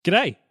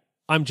G'day,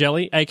 I'm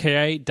Jelly,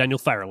 aka Daniel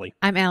Farrelly.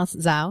 I'm Alice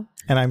Zhao.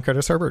 And I'm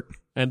Curtis Herbert.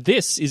 And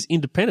this is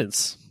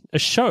Independence, a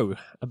show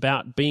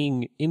about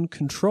being in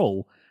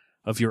control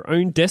of your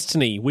own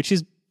destiny, which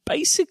is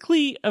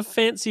basically a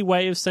fancy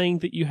way of saying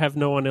that you have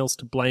no one else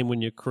to blame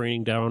when you're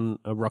careening down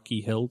a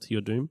rocky hill to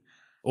your doom.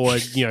 Or,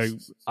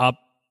 up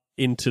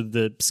into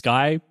the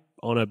sky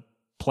on a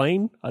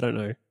plane. I don't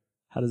know.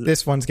 How does it...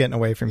 This one's getting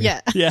away from you.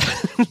 Yeah. Yeah.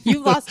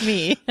 You lost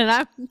me, and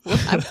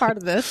I'm part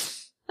of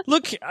this.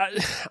 Look,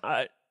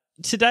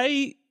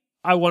 today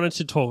I wanted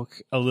to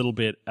talk a little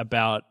bit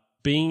about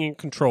being in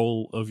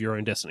control of your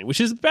own destiny,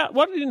 which is about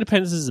what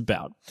independence is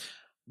about.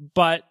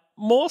 But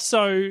more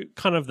so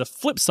kind of the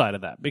flip side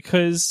of that,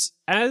 because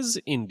as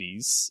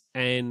indies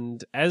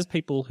and as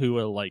people who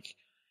are like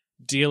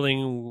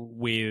dealing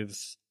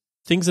with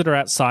things that are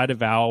outside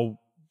of our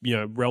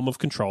realm of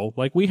control,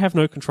 like we have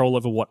no control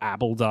over what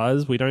Apple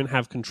does. We don't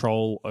have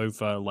control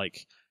over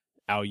like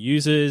our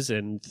users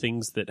and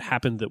things that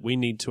happen that we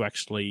need to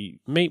actually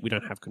meet. We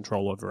don't have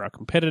control over our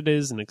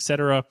competitors and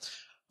etc.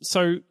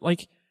 So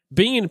like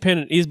being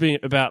independent is being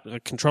about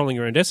controlling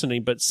your own destiny,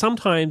 but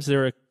sometimes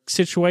there are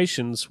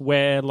situations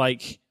where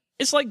like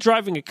it's like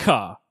driving a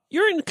car.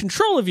 You're in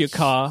control of your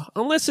car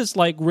unless it's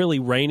like really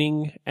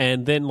raining,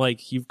 and then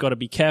like you've got to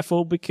be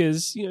careful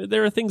because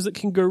there are things that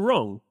can go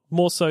wrong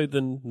more so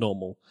than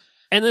normal.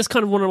 And that's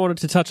kind of what I wanted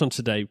to touch on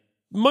today,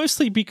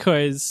 mostly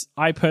because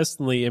I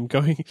personally am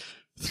going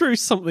through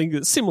something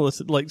that's similar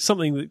to like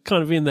something that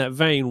kind of in that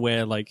vein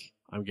where like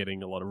I'm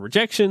getting a lot of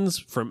rejections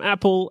from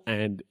Apple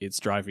and it's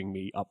driving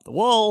me up the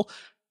wall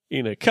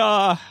in a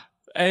car.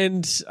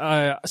 And so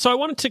I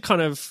wanted to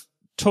kind of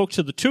talk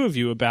to the two of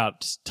you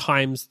about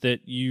times that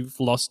you've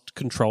lost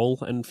control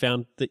and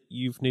found that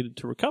you've needed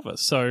to recover.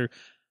 So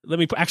let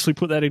me actually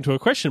put that into a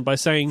question by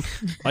saying,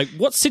 like,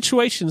 what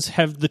situations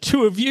have the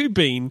two of you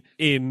been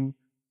in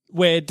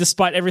where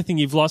despite everything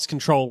you've lost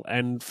control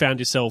and found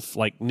yourself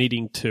like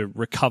needing to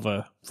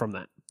recover from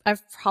that?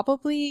 I've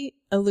probably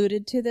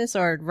alluded to this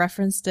or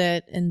referenced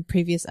it in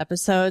previous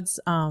episodes,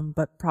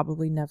 but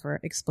probably never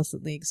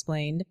explicitly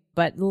explained.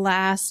 But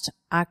last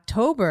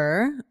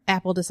October,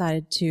 Apple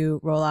decided to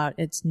roll out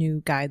its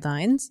new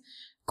guidelines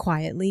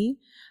quietly.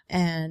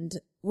 And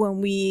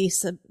when we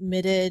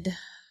submitted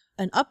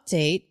an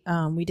update,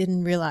 we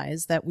didn't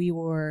realize that we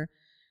were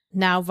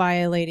now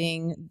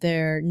violating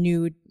their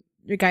new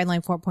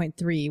guideline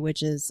 4.3,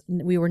 which is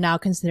we were now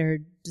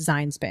considered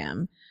design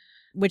spam,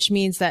 which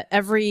means that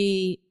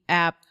every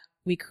app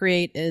we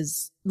create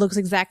looks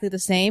exactly the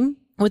same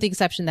with the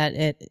exception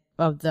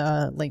of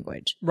the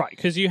language. Right,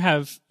 because you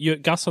have your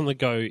Gus on the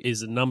Go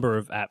is a number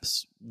of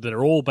apps that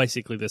are all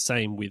basically the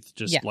same with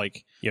just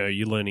like,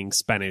 you're learning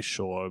Spanish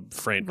or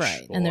French.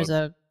 Right, and there's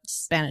a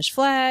Spanish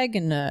flag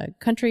and a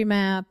country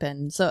map,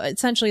 and so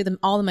essentially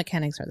all the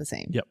mechanics are the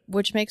same. Yep.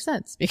 Which makes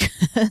sense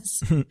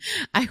because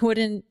I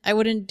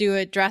wouldn't do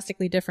it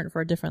drastically different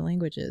for different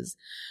languages.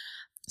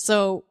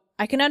 So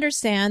I can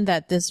understand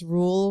that this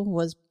rule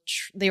was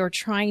they were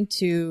trying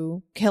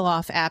to kill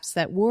off apps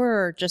that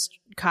were just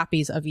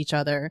copies of each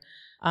other,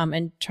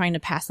 and trying to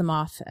pass them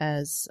off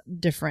as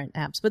different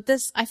apps. But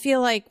this, I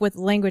feel like with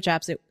language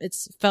apps,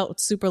 it's felt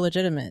super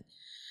legitimate,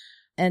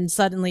 and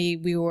suddenly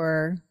we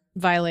were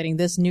violating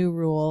this new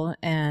rule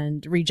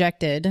and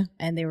rejected,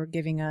 and they were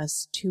giving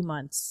us 2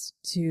 months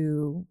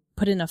to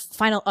put in a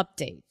final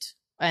update.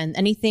 And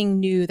anything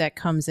new that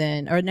comes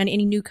in or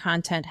any new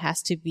content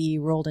has to be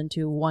rolled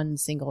into one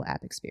single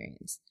app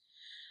experience.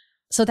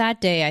 So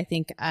that day, I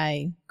think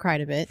I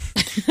cried a bit.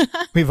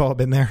 We've all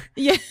been there.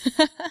 Yeah.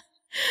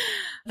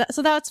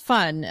 So that's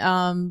fun.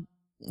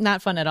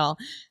 Not fun at all.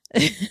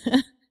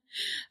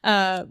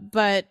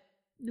 But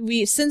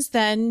since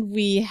then,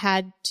 we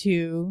had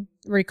to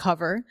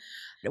recover.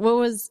 What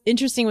was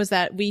interesting was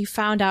that we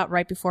found out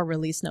right before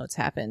release notes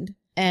happened,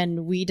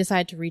 and we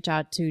decided to reach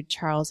out to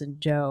Charles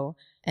and Joe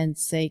and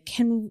say,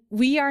 I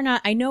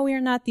know we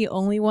are not the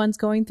only ones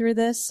going through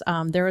this.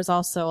 There was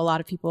also a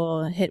lot of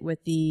people hit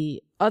with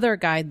the other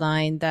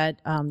guideline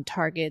that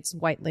targets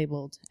white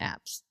labeled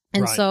apps.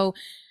 And so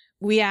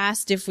we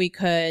asked if we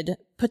could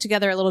put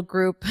together a little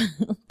group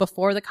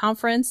before the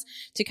conference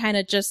to kind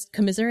of just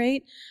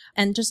commiserate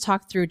and just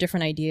talk through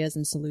different ideas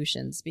and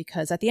solutions,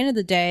 because at the end of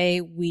the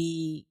day,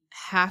 we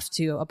have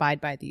to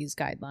abide by these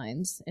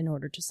guidelines in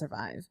order to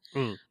survive.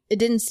 It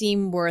didn't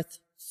seem worth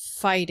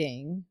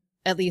fighting,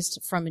 at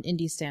least from an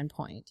indie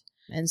standpoint.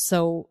 And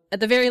so at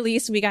the very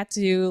least, we got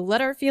to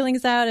let our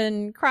feelings out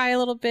and cry a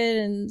little bit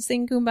and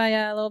sing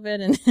Kumbaya a little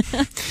bit and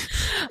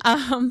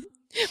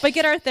but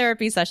get our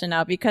therapy session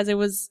out, because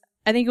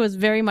I think it was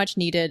very much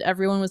needed.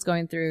 Everyone was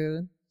going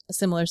through a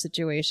similar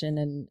situation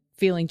and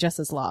feeling just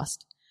as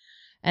lost.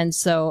 And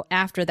so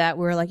after that,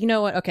 we were like, you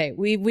know what? Okay,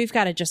 we've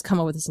got to just come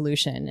up with a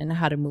solution and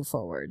how to move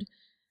forward.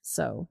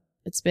 So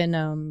it's been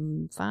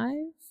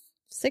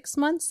 5-6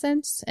 months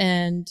since,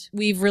 and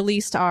we've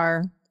released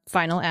our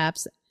final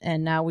apps,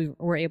 and now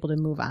we're able to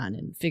move on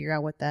and figure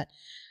out what that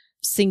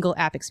single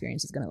app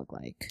experience is going to look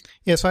like.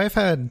 Yeah, so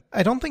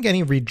I don't think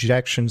any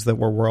rejections that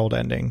were world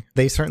ending.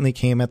 They certainly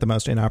came at the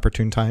most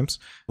inopportune times.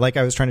 Like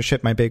I was trying to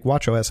ship my big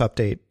WatchOS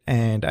update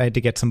and I had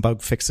to get some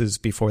bug fixes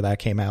before that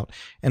came out.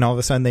 And all of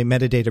a sudden they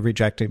metadata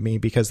rejected me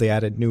because they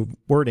added new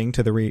wording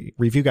to the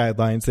review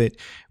guidelines that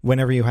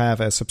whenever you have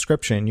a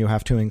subscription, you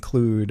have to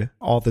include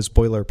all this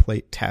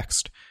boilerplate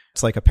text.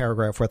 It's like a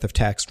paragraph worth of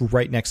text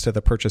right next to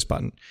the purchase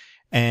button.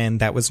 And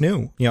that was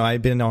new.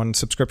 I've been on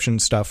subscription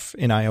stuff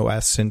in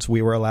iOS since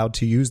we were allowed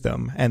to use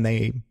them. And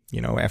they,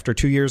 after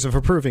 2 years of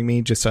approving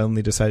me, just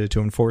suddenly decided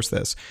to enforce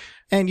this.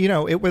 And,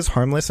 it was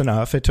harmless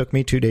enough. It took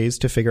me 2 days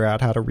to figure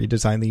out how to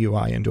redesign the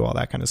UI and do all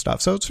that kind of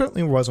stuff. So it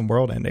certainly wasn't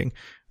world ending,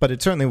 but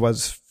it certainly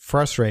was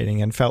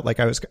frustrating and felt like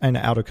I was kind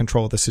of out of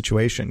control of the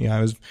situation.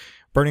 I was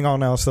burning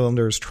on all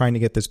cylinders trying to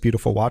get this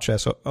beautiful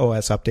WatchOS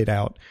update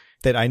out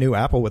that I knew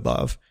Apple would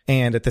love.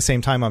 And at the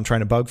same time, I'm trying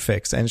to bug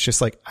fix. And it's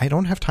just like, I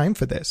don't have time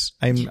for this.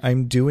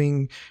 I'm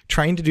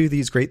trying to do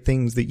these great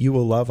things that you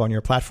will love on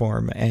your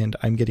platform. And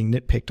I'm getting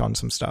nitpicked on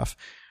some stuff.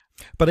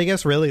 But I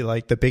guess really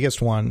like the biggest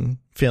one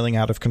feeling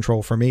out of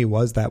control for me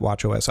was that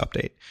WatchOS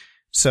update.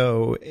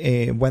 So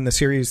when the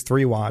Series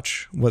 3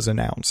 watch was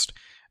announced,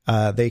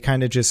 they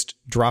kind of just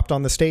dropped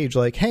on the stage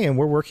like, hey, and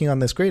we're working on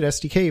this great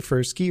SDK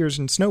for skiers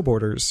and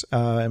snowboarders,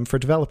 and for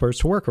developers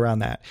to work around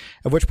that.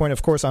 At which point,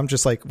 of course, I'm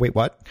just like, wait,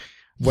 what?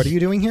 What are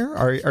you doing here?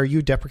 Are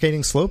you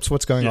deprecating slopes?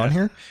 What's going on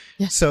here?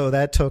 Yeah. So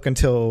that took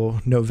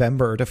until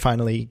November to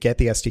finally get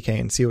the SDK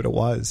and see what it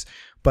was.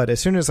 But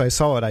as soon as I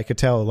saw it, I could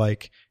tell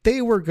like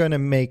they were going to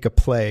make a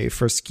play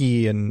for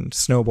ski and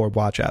snowboard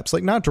watch apps,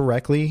 like not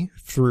directly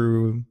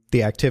through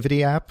the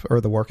activity app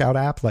or the workout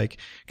app, like,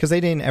 cause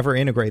they didn't ever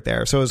integrate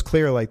there. So it was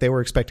clear like they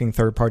were expecting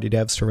third party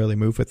devs to really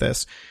move with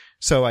this.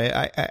 So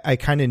I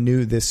kind of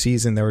knew this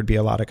season there would be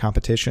a lot of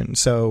competition.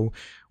 So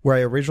where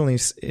I originally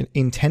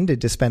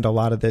intended to spend a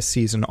lot of this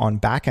season on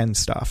back-end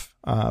stuff,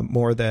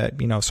 more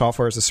the,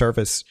 software as a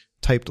service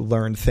type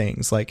learned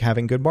things like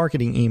having good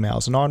marketing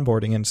emails and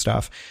onboarding and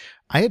stuff.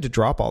 I had to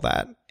drop all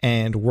that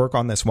and work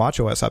on this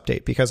WatchOS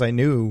update because I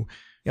knew,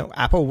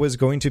 Apple was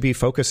going to be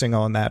focusing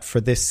on that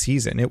for this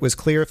season. It was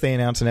clear if they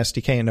announced an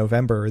SDK in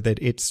November that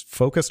it's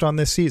focused on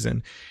this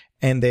season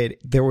and that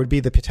there would be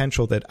the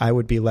potential that I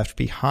would be left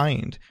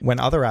behind when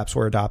other apps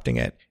were adopting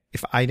it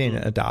if I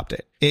didn't adopt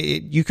it.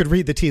 You could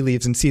read the tea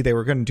leaves and see they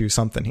were going to do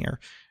something here.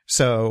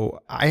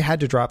 So I had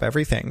to drop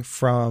everything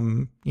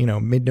from,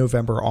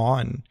 mid-November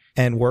on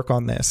and work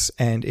on this.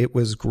 And it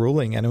was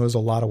grueling and it was a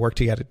lot of work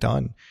to get it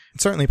done.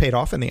 It certainly paid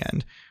off in the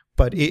end,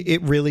 but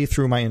it really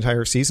threw my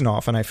entire season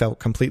off and I felt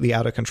completely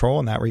out of control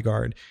in that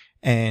regard.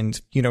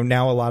 And,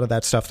 now a lot of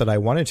that stuff that I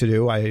wanted to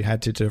do, I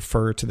had to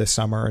defer to this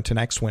summer and to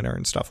next winter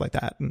and stuff like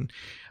that. And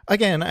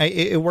again,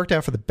 it worked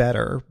out for the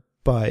better,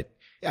 but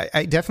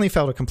I definitely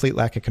felt a complete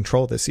lack of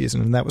control this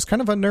season, and that was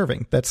kind of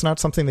unnerving. That's not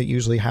something that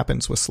usually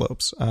happens with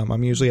slopes.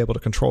 I'm usually able to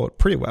control it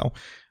pretty well.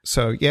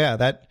 So yeah,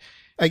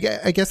 I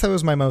guess that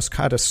was my most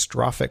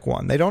catastrophic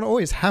one. They don't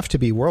always have to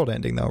be world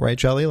ending though, right,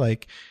 Jelly?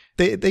 Like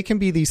they can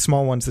be these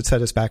small ones that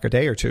set us back a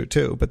day or two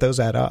too, but those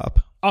add up.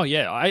 Oh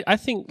yeah, I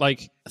think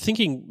like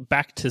thinking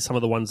back to some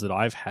of the ones that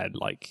I've had,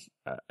 like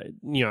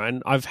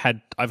and I've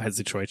had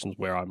situations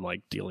where I'm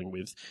like dealing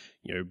with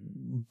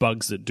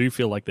bugs that do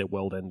feel like they're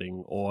world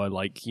ending, or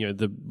like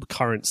the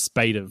current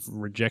spate of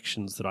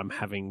rejections that I'm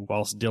having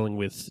whilst dealing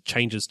with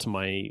changes to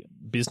my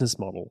business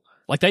model.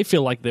 Like they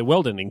feel like they're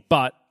world ending,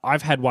 but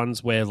I've had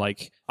ones where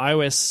like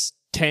iOS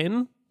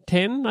 10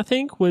 I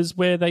think was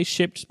where they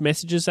shipped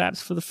Messages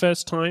apps for the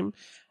first time,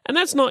 and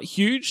that's not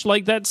huge.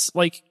 Like that's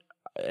like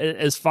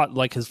as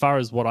far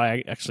as what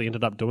I actually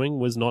ended up doing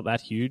was not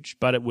that huge,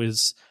 but it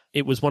was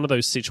one of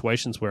those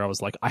situations where I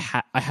was like,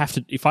 I have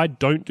to, if I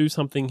don't do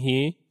something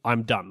here,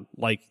 I'm done.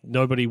 Like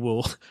nobody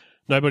will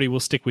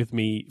stick with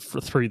me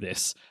through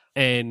this.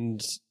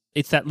 And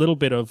it's that little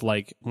bit of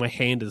like, my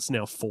hand is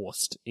now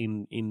forced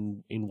in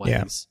ways.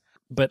 Yeah.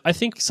 But I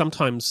think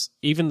sometimes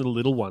even the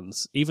little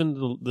ones,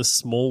 even the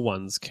small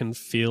ones can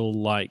feel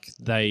like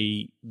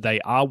they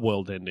are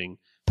world ending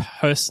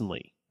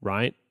personally,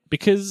 right?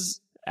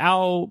 Because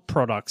our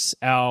products,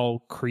 our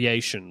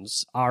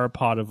creations are a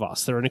part of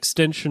us. They're an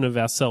extension of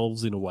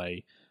ourselves in a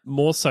way,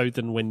 more so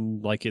than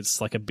when like it's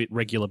like a bit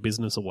regular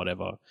business or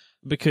whatever.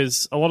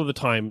 Because a lot of the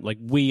time, like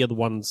we are the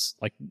ones,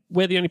 like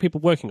we're the only people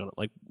working on it.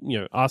 Like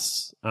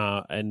us,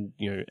 and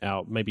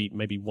our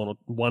maybe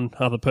one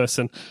other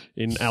person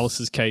in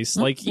Alice's case.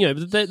 Like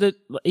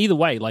either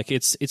way, like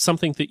it's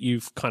something that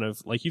you've kind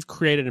of like you've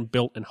created and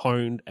built and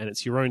honed, and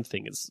it's your own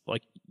thing. It's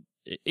like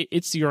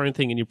it's your own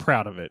thing, and you're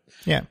proud of it.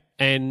 Yeah.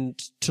 And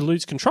to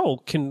lose control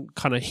can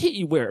kind of hit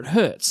you where it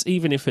hurts,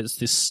 even if it's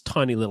this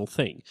tiny little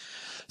thing.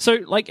 So,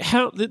 like,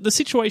 how the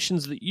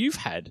situations that you've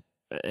had,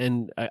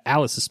 and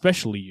Alice,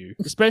 especially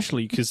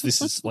because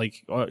this is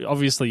like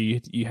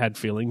obviously you had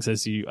feelings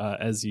as you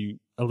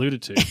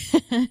alluded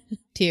to.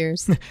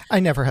 Tears.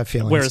 I never have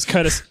feelings. Whereas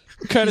Curtis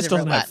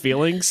doesn't have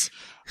feelings.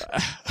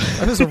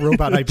 If I was a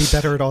robot, I'd be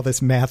better at all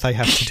this math I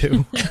have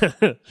to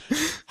do.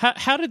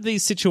 How did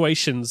these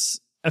situations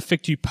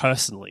affect you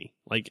personally?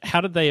 Like,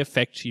 how did they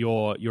affect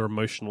your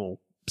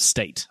emotional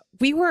state?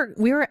 We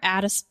were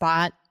at a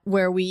spot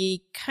where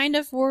we kind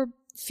of were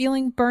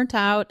feeling burnt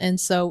out, and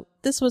so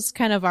this was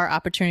kind of our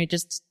opportunity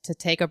just to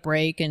take a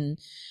break and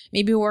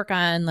maybe work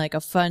on like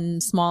a fun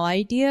small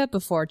idea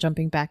before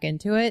jumping back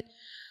into it.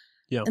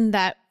 Yeah. And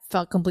that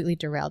felt completely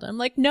derailed. I'm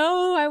like,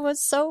 no, I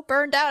was so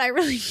burned out. I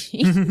really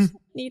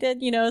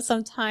needed,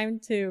 some time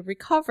to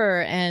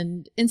recover.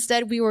 And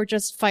instead we were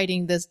just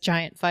fighting this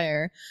giant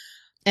fire.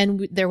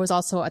 And there was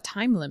also a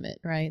time limit,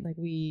 right? Like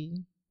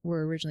we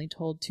were originally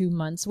told 2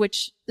 months,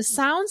 which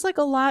sounds like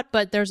a lot,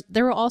 but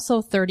there were also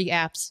 30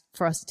 apps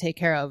for us to take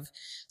care of.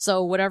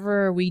 So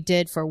whatever we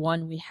did for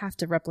one, we have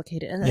to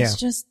replicate it. And it's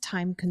just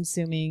time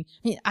consuming.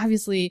 I mean,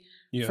 obviously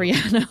for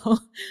Yano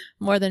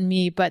more than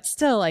me, but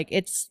still like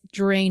it's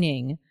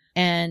draining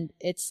and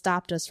it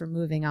stopped us from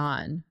moving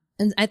on.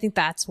 And I think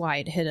that's why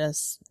it hit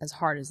us as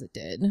hard as it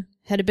did.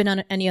 Had it been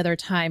on any other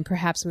time,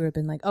 perhaps we would have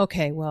been like,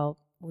 okay, well,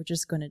 we're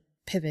just going to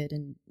pivot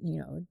and,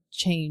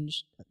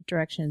 change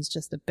directions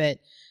just a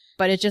bit.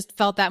 But it just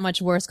felt that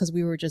much worse because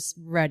we were just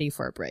ready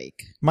for a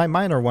break. My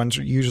minor ones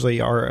usually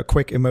are a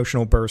quick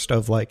emotional burst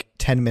of like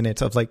 10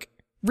 minutes of like,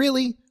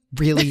 really?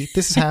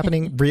 This is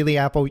happening? Really,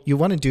 Apple? You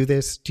want to do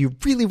this? Do you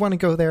really want to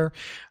go there?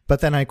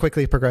 But then I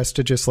quickly progressed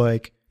to just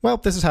like, well,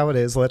 this is how it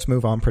is. Let's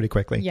move on pretty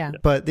quickly. Yeah.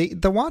 But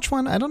the watch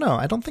one, I don't know.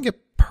 I don't think it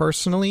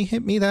personally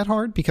hit me that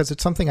hard because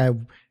it's something I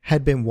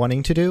had been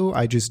wanting to do.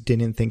 I just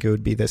didn't think it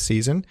would be this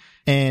season.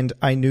 And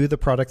I knew the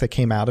product that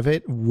came out of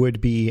it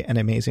would be an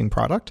amazing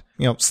product.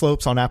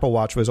 Slopes on Apple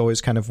Watch was always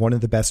kind of one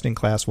of the best in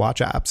class watch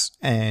apps.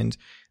 And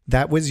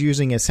that was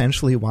using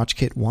essentially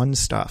WatchKit 1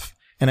 stuff.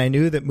 And I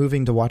knew that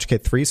moving to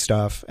WatchKit 3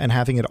 stuff and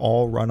having it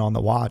all run on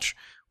the watch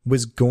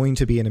was going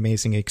to be an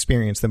amazing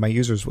experience that my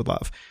users would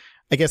love.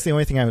 I guess the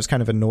only thing I was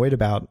kind of annoyed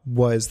about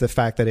was the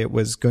fact that it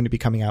was going to be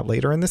coming out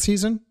later in the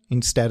season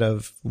instead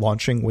of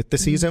launching with the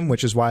season,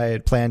 which is why I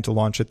had planned to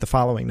launch it the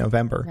following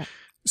November. Yeah.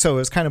 So it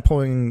was kind of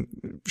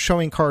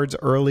showing cards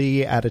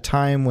early at a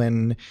time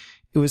when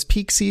it was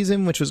peak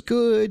season, which was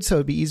good. So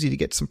it'd be easy to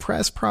get some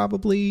press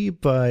probably,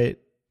 but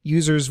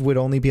users would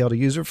only be able to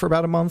use it for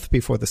about a month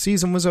before the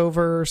season was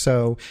over.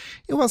 So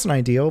it wasn't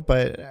ideal,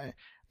 but I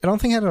don't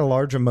think it had a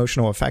large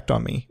emotional effect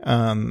on me.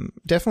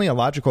 Definitely a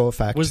logical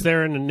effect. Was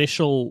there an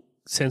initial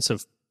sense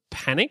of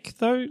panic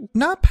though?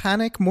 Not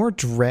panic, more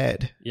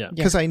dread. Yeah.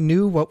 Because I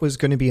knew what was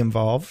going to be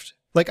involved.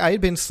 Like I had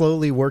been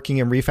slowly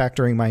working and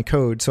refactoring my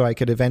code so I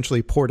could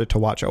eventually port it to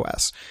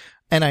watchOS.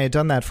 And I had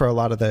done that for a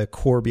lot of the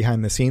core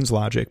behind the scenes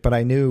logic, but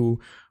I knew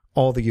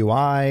all the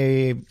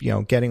UI,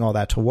 getting all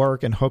that to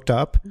work and hooked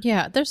up.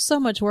 Yeah, there's so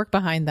much work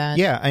behind that.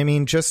 Yeah, I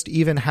mean, just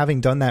even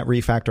having done that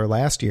refactor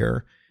last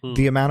year,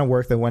 the amount of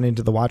work that went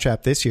into the watch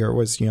app this year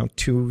was,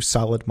 2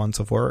 solid months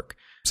of work.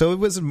 So it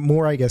was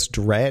more, I guess,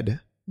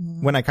 dread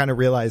when I kind of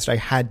realized I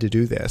had to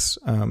do this.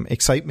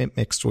 Excitement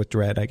mixed with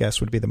dread, I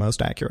guess, would be the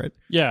most accurate.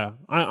 Yeah,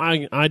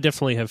 I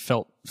definitely have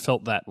felt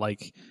that,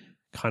 like,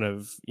 kind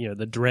of,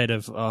 the dread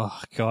of, oh,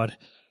 God,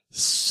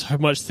 so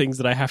much things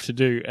that I have to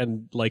do,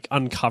 and, like,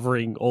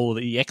 uncovering all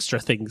the extra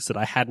things that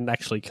I hadn't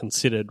actually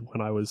considered when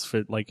I was,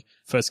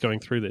 first going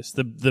through this.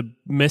 The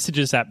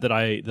Messages app that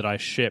I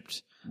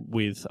shipped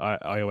with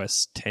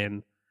iOS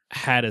 10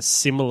 had a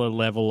similar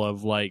level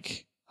of,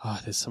 like, oh,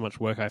 there's so much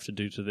work I have to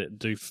do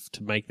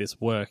to make this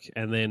work.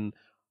 And then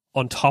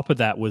on top of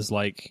that was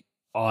like,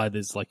 oh,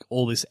 there's like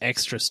all this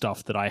extra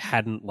stuff that I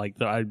hadn't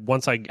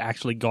once I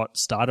actually got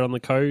started on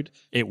the code,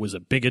 it was a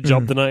bigger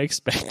job than I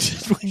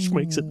expected, which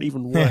makes it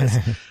even worse.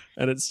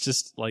 And it's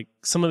just like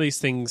some of these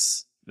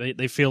things,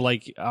 they feel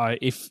like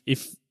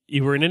if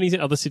you were in any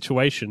other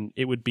situation,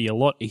 it would be a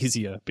lot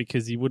easier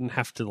because you wouldn't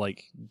have to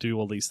like do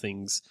all these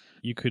things.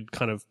 You could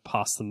kind of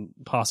pass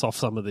off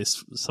some of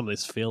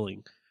this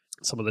feeling.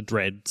 Some of the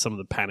dread, some of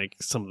the panic,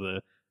 some of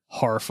the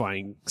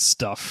horrifying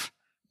stuff,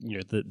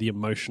 the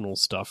emotional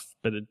stuff,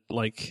 but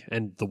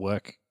and the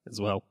work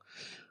as well.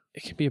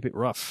 It can be a bit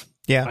rough.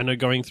 Yeah. I know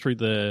going through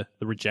the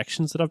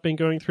rejections that I've been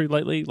going through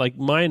lately, like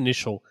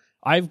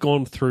I've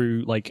gone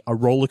through like a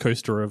roller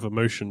coaster of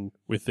emotion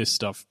with this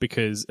stuff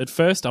because at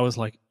first I was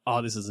like,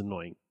 oh, this is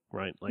annoying,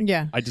 right? Like,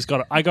 yeah.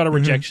 I got a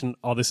rejection.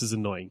 Oh, this is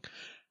annoying.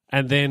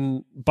 And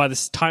then by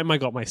the time I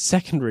got my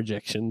second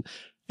rejection,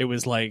 it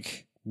was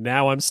like,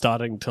 now I'm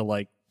starting to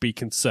like be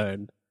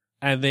concerned.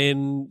 And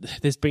then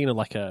there's been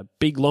a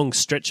big long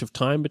stretch of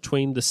time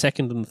between the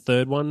second and the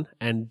third one.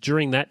 And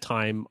during that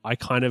time, I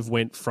kind of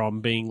went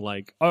from being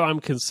like, oh, I'm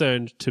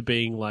concerned to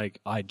being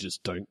like, I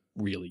just don't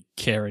really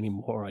care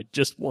anymore. I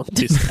just want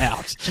this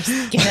out.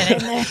 Just get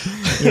it in there.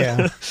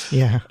 Yeah.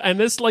 Yeah. And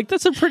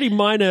that's a pretty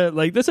minor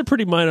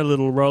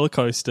little roller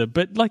coaster,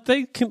 but like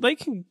they can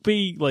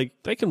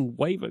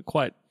waver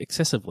quite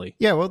excessively.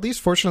 Yeah. Well, at least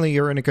fortunately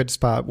you're in a good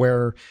spot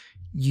where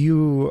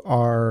you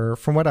are,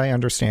 from what I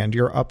understand,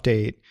 your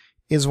update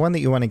is one that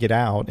you want to get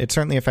out. It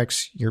certainly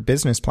affects your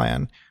business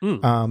plan,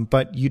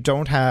 but you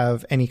don't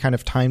have any kind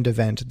of timed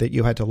event that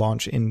you had to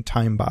launch in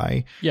time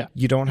by. Yeah.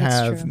 You don't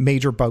have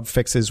major bug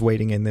fixes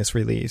waiting in this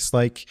release.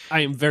 Like,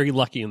 I am very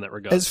lucky in that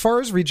regard. As far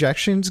as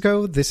rejections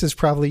go, this is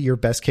probably your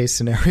best case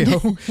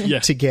scenario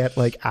to get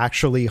like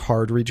actually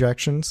hard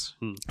rejections.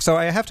 So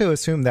I have to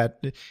assume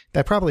that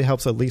that probably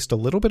helps at least a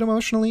little bit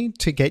emotionally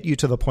to get you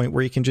to the point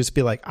where you can just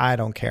be like, I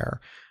don't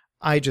care.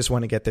 I just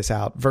want to get this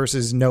out,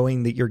 versus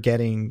knowing that you're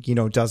getting, you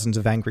know, dozens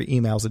of angry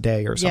emails a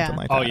day or something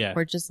like that. Oh, yeah.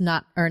 We're just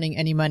not earning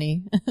any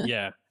money.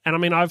 Yeah. And I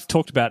mean, I've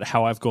talked about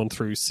how I've gone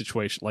through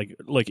situation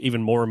like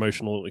even more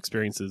emotional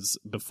experiences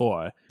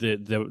before.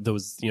 There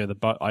was, you know,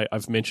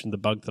 I've mentioned the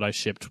bug that I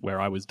shipped where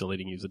I was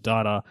deleting user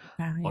data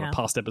on a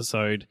past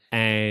episode,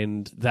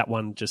 and that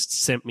one just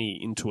sent me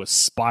into a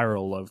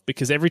spiral of,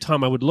 because every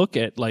time I would look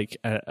at like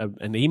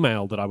an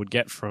email that I would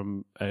get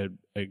from a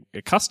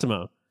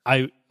customer,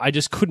 I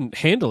just couldn't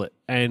handle it,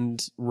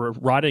 and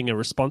writing a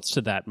response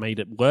to that made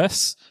it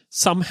worse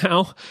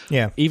somehow.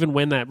 Yeah. Even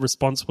when that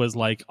response was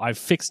like, I've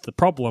fixed the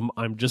problem,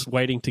 I'm just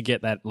waiting to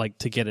get that, like,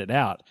 to get it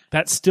out.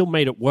 That still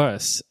made it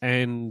worse,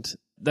 and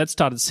that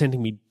started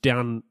sending me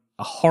down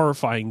a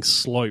horrifying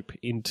slope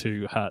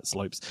into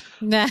slopes.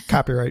 Nah.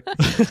 Copyright.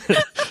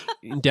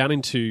 Down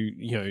into,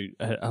 you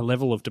know, a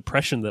level of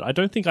depression that I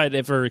don't think I'd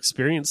ever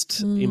experienced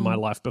in my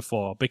life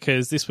before,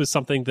 because this was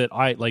something that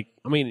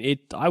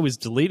I was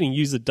deleting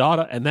user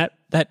data, and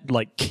that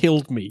like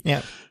killed me.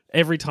 Yeah.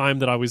 Every time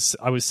that I was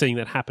seeing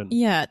that happen.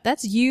 Yeah,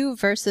 that's you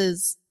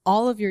versus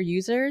all of your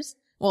users.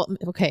 Well,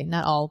 okay,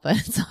 not all, but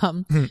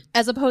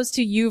as opposed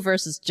to you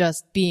versus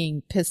just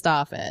being pissed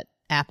off at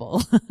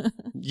Apple.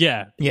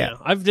 Yeah.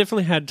 I've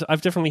definitely had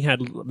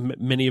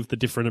many of the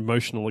different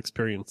emotional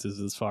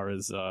experiences as far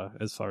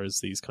as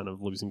these kind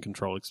of losing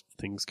control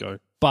things go.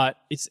 But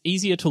it's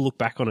easier to look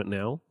back on it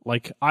now.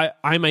 Like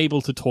I'm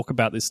able to talk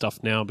about this stuff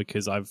now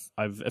because I've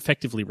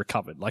effectively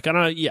recovered. Like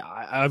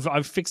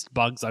I've fixed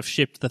bugs, I've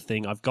shipped the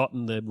thing, I've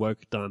gotten the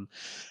work done,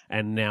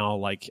 and now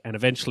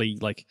eventually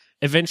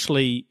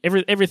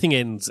everything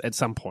ends at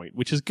some point,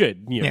 which is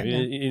good, you know,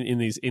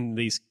 in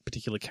these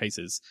particular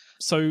cases.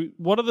 So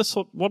what are the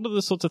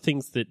sorts of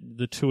things that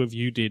the two of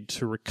you did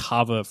to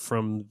recover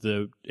from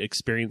the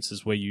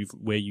experiences where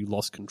you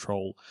lost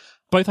control,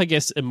 both, I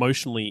guess,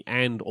 emotionally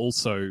and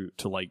also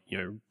to, like, you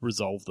know,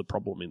 resolve the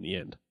problem in the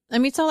end? I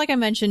mean, so like I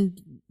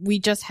mentioned, we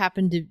just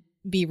happened to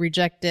be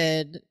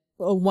rejected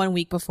 1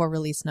 week before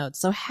release notes.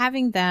 So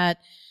having that,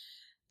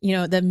 you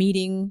know, the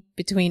meeting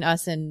between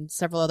us and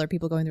several other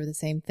people going through the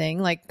same thing,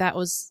 like, that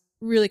was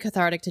really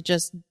cathartic to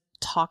just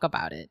talk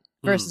about it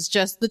versus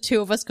just the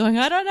two of us going,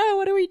 I don't know,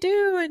 what do we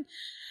do?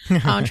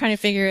 And trying to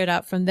figure it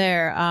out from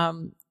there.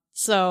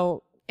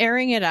 So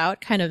airing it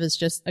out kind of is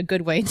just a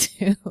good way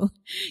to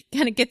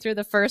kind of get through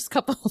the first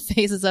couple of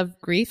phases of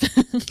grief.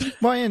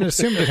 Well, and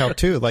assumed it helped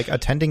too, like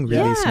attending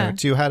release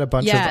notes. You had a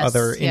bunch of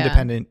other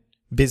independent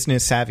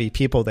business savvy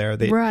people there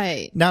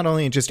that not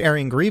only just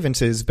airing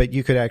grievances, but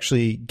you could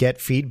actually get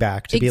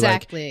feedback to be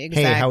like,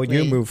 hey, how would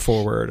you move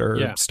forward,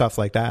 or stuff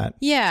like that.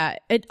 Yeah.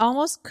 It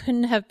almost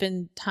couldn't have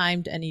been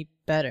timed any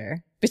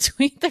better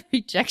between the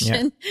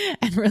rejection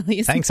and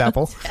release Thanks, notes.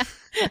 Apple.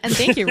 And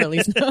thank you,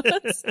 release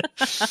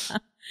notes.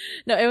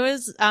 No, it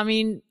was, I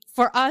mean,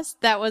 for us,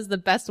 that was the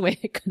best way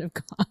it could have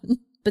gone.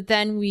 But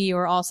then we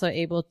were also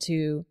able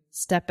to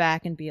step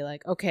back and be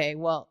like, okay,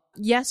 well,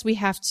 yes, we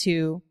have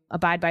to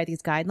abide by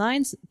these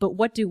guidelines, but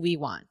what do we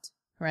want,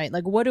 right?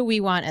 Like, what do we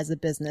want as a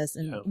business,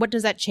 and what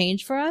does that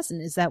change for us?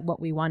 And is that what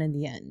we want in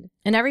the end?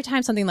 And every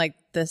time something like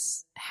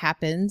this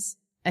happens,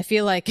 I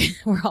feel like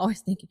we're always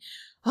thinking,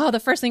 oh, the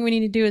first thing we need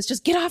to do is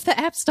just get off the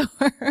App Store.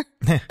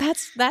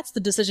 That's the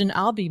decision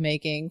I'll be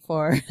making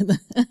for the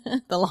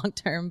long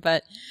term.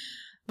 But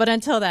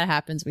until that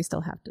happens, we still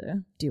have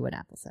to do what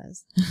Apple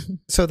says.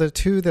 So the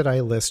two that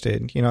I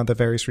listed, you know, the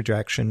various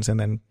rejections and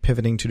then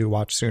pivoting to do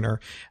Watch Sooner,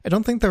 I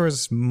don't think there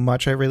was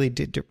much I really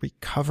did to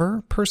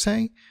recover per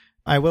se.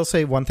 I will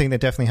say one thing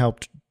that definitely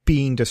helped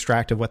being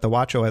distracted with the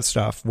WatchOS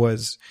stuff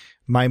was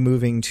my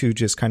moving to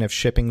just kind of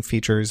shipping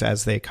features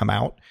as they come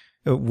out.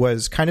 It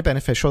was kind of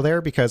beneficial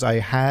there because I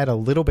had a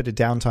little bit of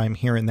downtime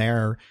here and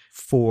there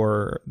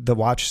for the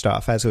watch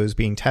stuff as it was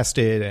being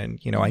tested.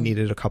 And, you know, I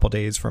needed a couple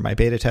days for my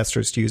beta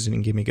testers to use it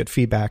and give me good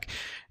feedback.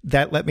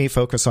 That let me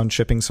focus on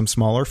shipping some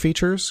smaller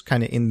features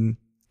kind of in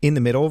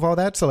the middle of all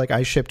that. So like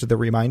I shipped the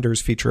reminders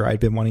feature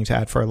I'd been wanting to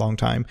add for a long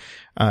time,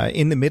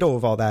 in the middle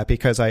of all that,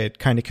 because I had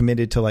kind of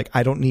committed to like,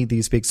 I don't need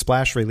these big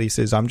splash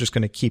releases. I'm just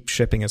going to keep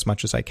shipping as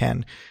much as I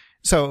can.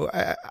 So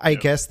I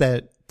guess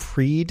that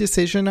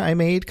pre-decision I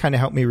made kind of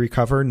helped me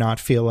recover,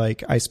 not feel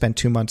like I spent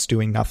 2 months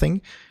doing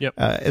nothing. Yep.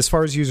 As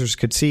far as users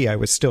could see, I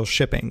was still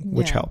shipping,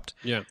 which helped.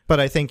 Yeah.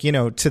 But I think, you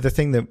know, to the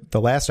thing that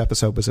the last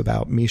episode was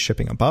about, me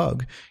shipping a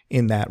bug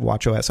in that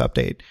WatchOS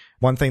update.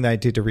 One thing that I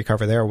did to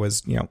recover there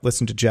was, you know,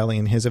 listen to Jelly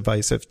and his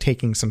advice of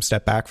taking some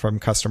step back from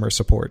customer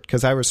support,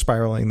 because I was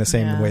spiraling the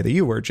same way that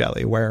you were,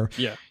 Jelly, where,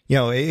 you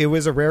know, it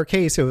was a rare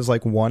case. It was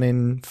like 1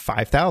 in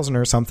 5,000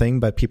 or something,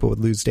 but people would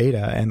lose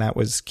data, and that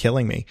was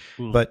killing me.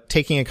 But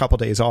taking a couple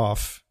days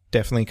off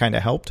definitely kind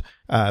of helped.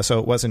 So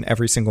it wasn't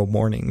every single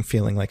morning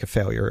feeling like a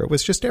failure. It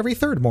was just every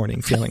third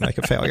morning feeling like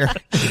a failure.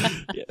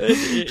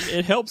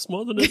 It helps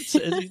more than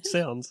it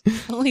sounds.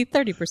 Only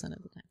 30%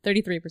 of the time,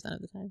 33%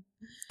 of the time.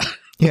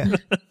 Yeah.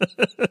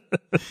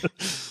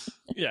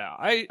 Yeah,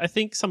 I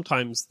think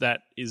sometimes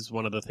that is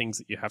one of the things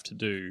that you have to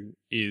do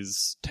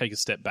is take a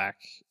step back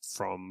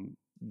from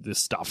this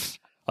stuff.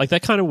 Like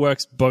that kind of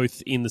works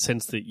both in the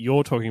sense that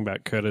you're talking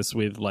about, Curtis,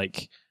 with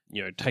like,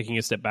 you know, taking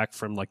a step back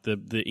from like the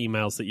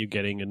emails that you're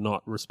getting and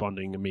not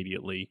responding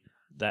immediately.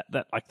 That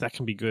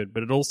can be good.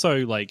 But it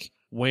also, like,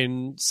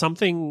 when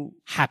something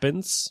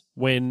happens,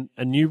 when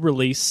a new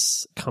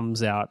release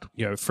comes out,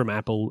 you know, from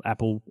Apple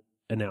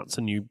announce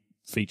a new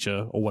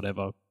feature or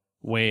whatever,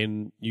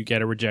 when you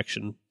get a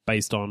rejection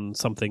based on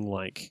something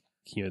like,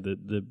 you know,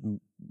 the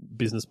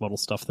business model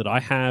stuff that I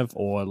have,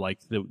 or like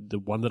the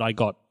one that I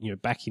got, you know,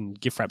 back in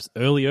GIFWrap's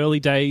early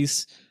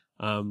days,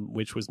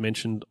 which was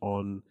mentioned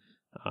on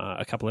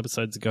a couple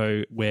episodes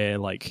ago, where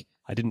like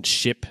I didn't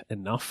ship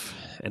enough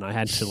and I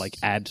had to like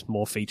add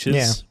more features.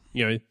 Yeah.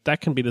 You know,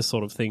 that can be the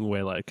sort of thing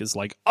where like it's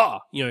like,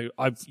 you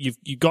know,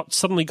 you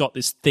suddenly got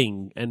this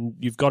thing and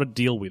you've got to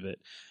deal with it.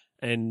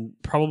 And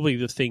probably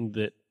the thing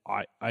that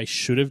I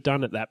should have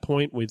done at that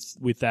point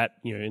with that,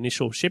 you know,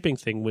 initial shipping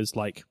thing was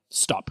like,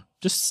 stop,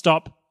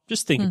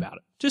 just think about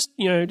it. Just,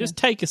 you know, just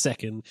take a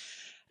second.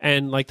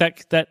 And like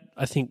that,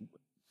 I think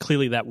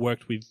clearly that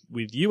worked with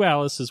you,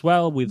 Alice, as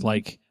well, with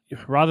like,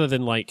 rather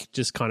than like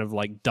just kind of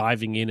like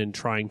diving in and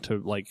trying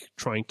to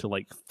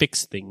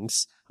fix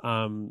things,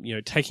 you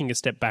know, taking a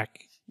step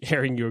back,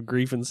 airing your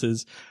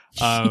grievances,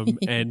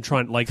 and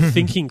trying like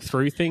thinking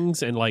through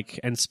things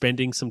and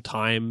spending some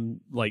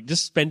time, like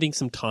just spending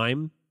some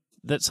time,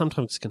 that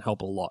sometimes can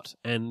help a lot.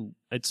 And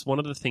it's one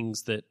of the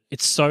things that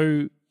it's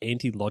so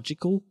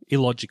illogical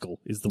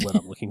is the word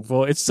I'm looking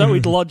for. It's so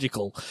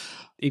illogical.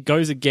 It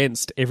goes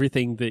against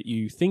everything that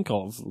you think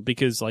of,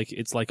 because like,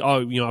 it's like, oh,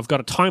 you know, I've got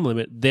a time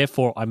limit,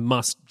 therefore I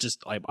must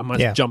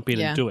jump in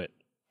and do it.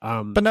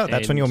 But no,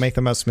 that's when you'll make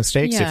the most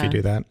mistakes if you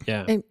do that.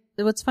 Yeah. And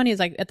what's funny is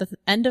like at the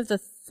end of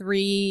the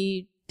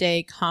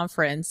 3-day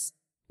conference,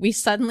 we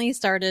suddenly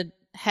started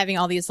having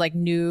all these like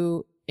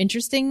new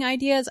interesting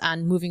ideas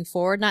on moving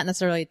forward, not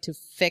necessarily to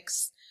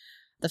fix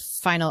the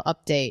final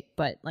update,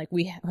 but like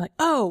we're like,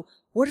 oh,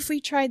 what if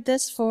we tried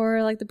this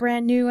for like the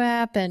brand new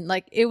app? And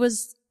like it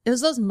was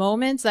those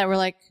moments that were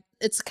like,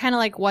 it's kind of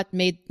like what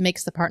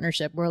makes the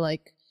partnership. We're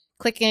like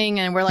clicking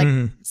and we're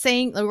like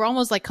saying, we're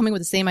almost like coming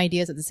with the same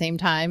ideas at the same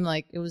time.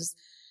 Like it was,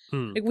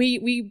 like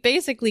we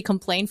basically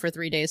complained for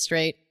 3 days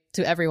straight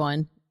to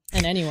everyone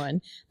and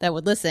anyone that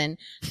would listen.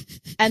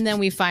 And then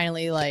we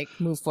finally like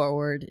move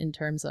forward in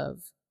terms of,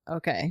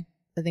 okay,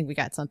 I think we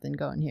got something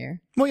going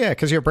here. Well, yeah,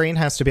 because your brain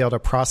has to be able to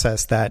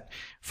process that,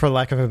 for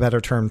lack of a better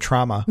term,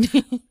 trauma.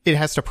 It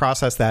has to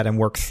process that and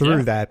work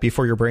through that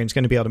before your brain's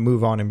going to be able to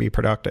move on and be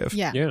productive.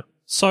 Yeah. Yeah.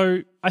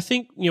 So I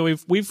think, you know,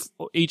 we've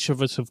each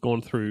of us have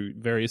gone through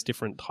various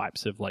different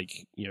types of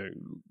like, you know,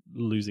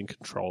 losing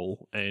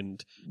control.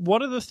 And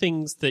what are the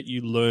things that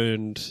you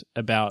learned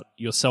about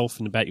yourself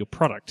and about your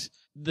product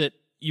that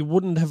you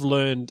wouldn't have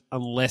learned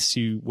unless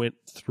you went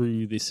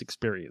through this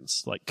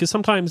experience? Like, because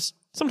sometimes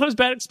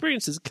bad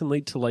experiences can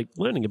lead to like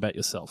learning about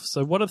yourself.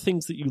 So what are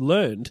things that you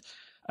learned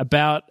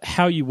about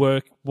how you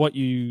work, what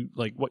you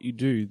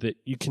do, that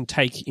you can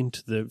take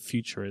into the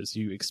future as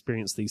you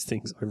experience these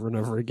things over and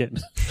over again?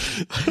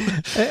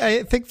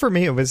 I think for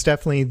me, it was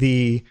definitely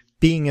the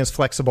being as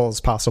flexible as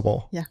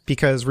possible. Yeah.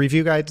 Because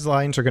review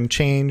guidelines are going to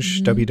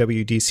change.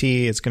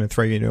 WWDC is going to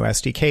throw you new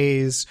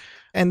SDKs.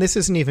 And this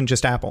isn't even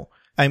just Apple.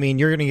 I mean,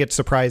 you're going to get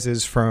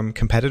surprises from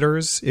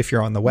competitors if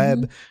you're on the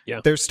web.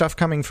 Yeah. There's stuff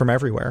coming from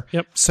everywhere.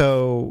 Yep.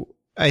 So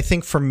I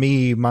think for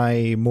me,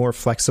 my more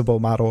flexible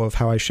model of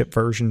how I ship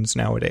versions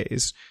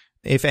nowadays,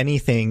 if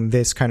anything,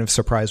 this kind of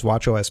surprise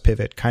watchOS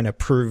pivot kind of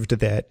proved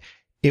that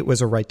it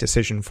was a right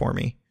decision for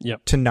me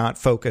to not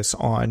focus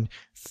on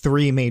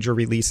 3 major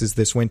releases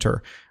this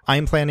winter.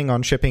 I'm planning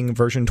on shipping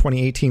version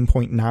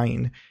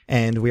 2018.9,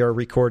 and we are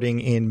recording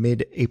in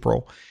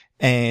mid-April.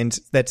 And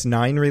that's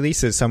 9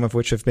 releases, some of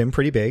which have been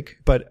pretty big,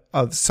 but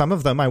some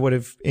of them I would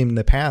have in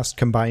the past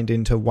combined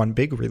into one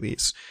big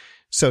release.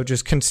 So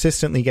just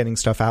consistently getting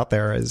stuff out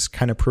there has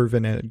kind of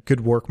proven a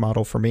good work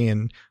model for me,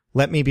 and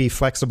let me be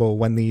flexible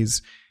when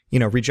these, you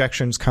know,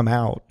 rejections come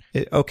out.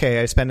 Okay,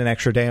 I spend an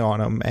extra day on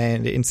them,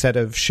 and instead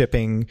of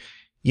shipping,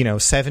 you know,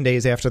 7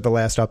 days after the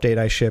last update,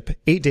 I ship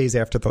 8 days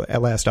after the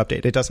last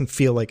update. It doesn't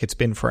feel like it's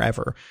been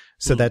forever.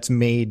 So that's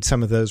made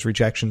some of those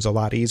rejections a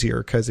lot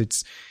easier, because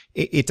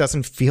it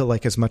doesn't feel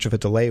like as much of a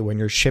delay when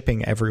you're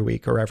shipping every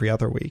week or every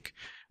other week.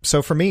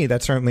 So for me,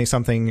 that's certainly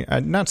something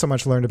not so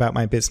much learned about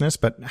my business,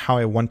 but how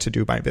I want to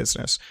do my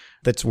business.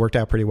 That's worked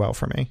out pretty well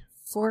for me.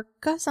 For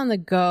Gus on the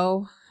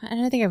Go,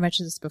 and I think I've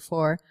mentioned this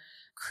before,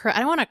 I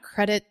don't want to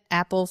credit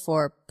Apple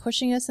for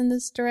pushing us in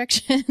this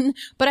direction,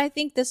 but I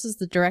think this is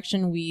the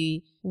direction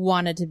we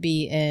wanted to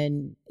be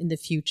in the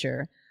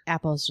future.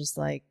 Apple's just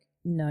like,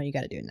 no, you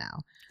got to do it now.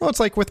 Well, it's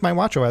like with my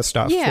WatchOS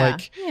stuff. Yeah,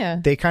 Like, yeah.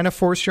 they kind of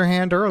force your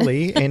hand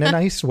early in a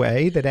nice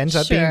way that ends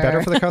up being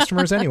better for the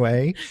customers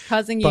anyway.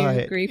 Causing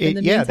But you grief in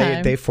the meantime.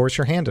 Yeah, they force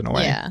your hand in a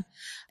way. Yeah.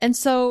 And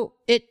so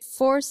it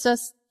forced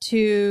us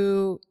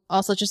to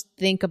also just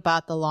think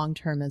about the long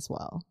term as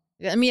well.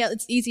 I mean,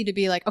 it's easy to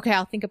be like, okay,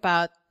 I'll think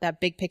about that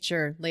big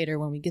picture later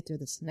when we get through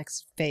this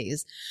next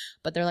phase.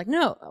 But they're like,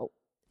 no,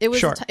 it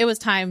was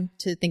time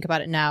to think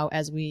about it now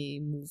as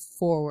we move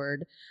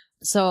forward.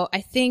 So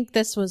I think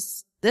this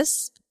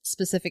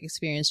specific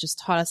experience just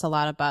taught us a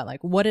lot about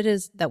like what it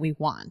is that we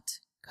want.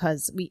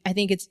 Cause I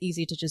think it's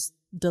easy to just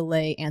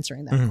delay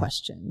answering that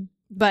question.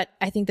 But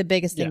I think the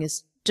biggest thing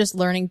is just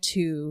learning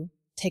to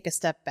take a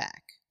step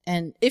back.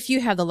 And if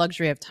you have the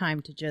luxury of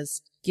time to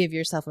just give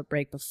yourself a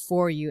break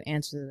before you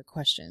answer the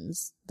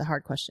questions, the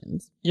hard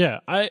questions. Yeah,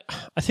 I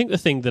think the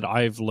thing that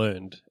I've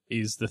learned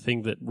is the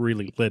thing that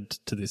really led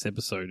to this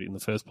episode in the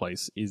first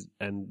place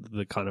and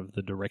the kind of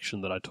the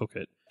direction that I took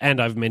it.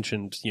 And I've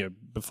mentioned,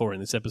 before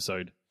in this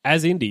episode,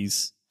 as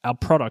indies, our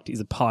product is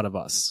a part of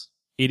us.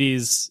 It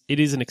is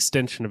an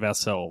extension of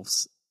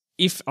ourselves,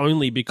 if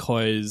only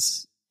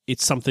because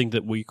it's something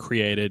that we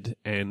created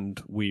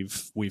and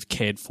we've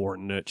cared for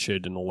and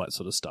nurtured and all that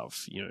sort of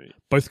stuff.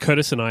 Both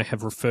Curtis and I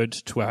have referred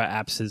to our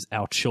apps as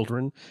our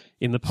children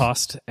in the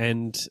past,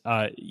 and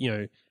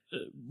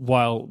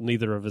while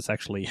neither of us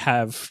actually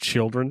have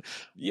children,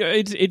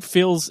 it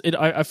feels it.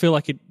 I feel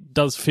like it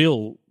does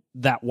feel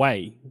that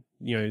way.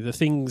 The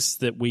things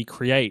that we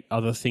create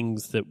are the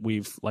things that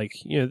we've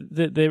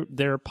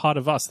they're a part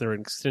of us. They're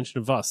an extension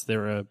of us.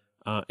 They're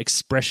a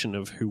expression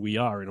of who we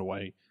are in a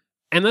way.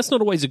 And that's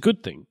not always a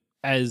good thing,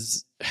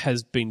 as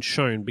has been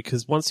shown,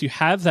 because once you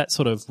have that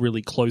sort of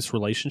really close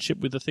relationship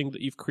with the thing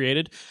that you've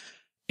created,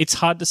 it's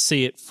hard to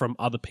see it from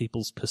other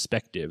people's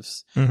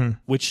perspectives,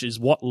 which is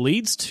what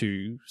leads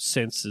to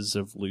senses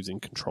of losing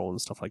control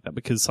and stuff like that.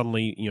 Because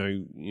suddenly,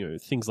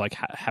 things like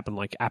happen,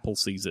 like Apple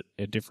sees it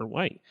a different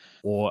way,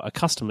 or a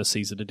customer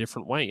sees it a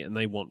different way, and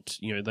they want,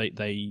 you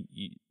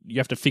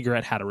have to figure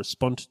out how to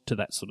respond to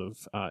that sort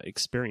of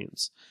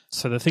experience.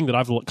 So the thing that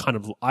I've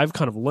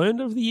kind of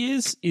learned over the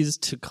years is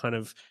to kind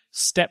of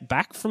step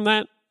back from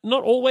that.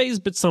 Not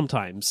always, but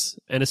sometimes.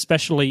 And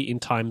especially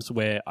in times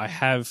where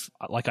I've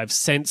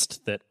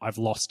sensed that I've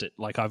lost it.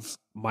 Like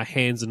my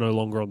hands are no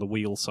longer on the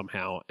wheel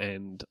somehow,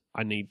 and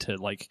I need to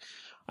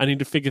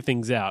figure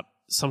things out.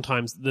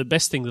 Sometimes the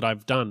best thing that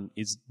I've done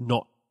is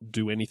not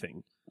do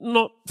anything.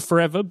 Not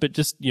forever, but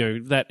just,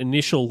 that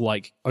initial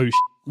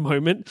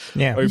moment,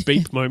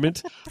 beep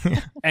moment,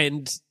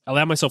 and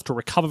allow myself to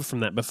recover from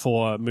that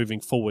before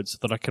moving forward so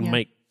that I can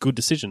make good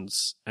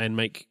decisions and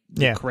make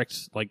the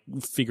correct,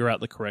 figure out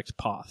the correct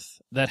path.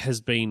 That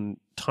has been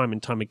time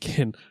and time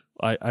again.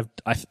 I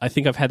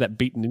think I've had that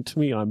beaten into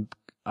me. I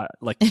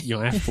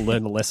have to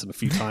learn the lesson a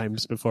few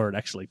times before it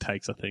actually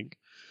takes, I think.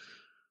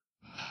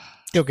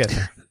 You'll get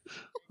there.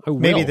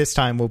 Maybe this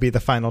time will be the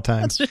final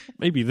time.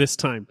 Maybe this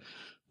time.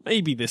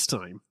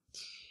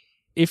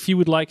 If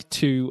you'd like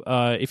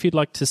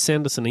to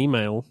send us an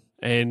email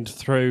and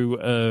throw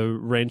a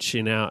wrench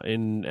in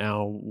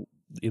the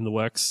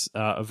works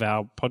of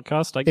our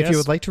podcast, I guess. If you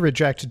would like to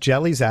reject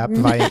Jelly's app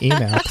via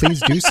email, please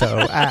do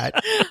so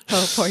at...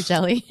 Oh, poor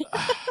Jelly.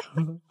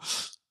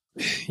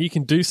 You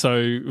can do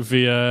so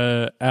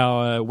via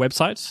our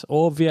website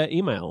or via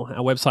email.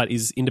 Our website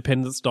is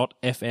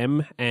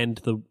independence.fm and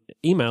the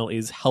email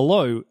is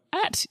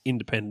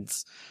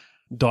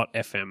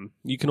hello@independence.fm.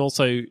 You can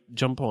also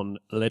jump on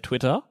Le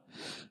Twitter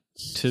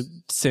to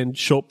send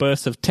short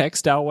bursts of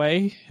text our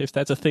way, if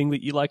that's a thing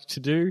that you like to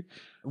do,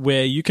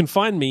 where you can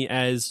find me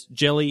as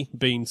Jelly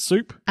Bean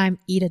Soup. I'm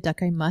Eat a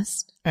Duck I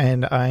Must.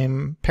 And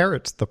I'm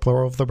Parrot, the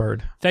plural of the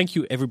bird. Thank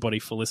you, everybody,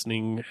 for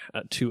listening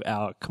to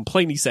our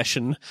complaining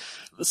session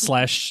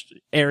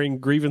 / airing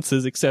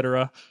grievances,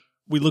 etc.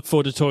 We look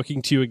forward to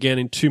talking to you again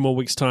in 2 more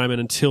weeks' time,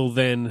 and until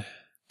then,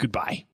 goodbye.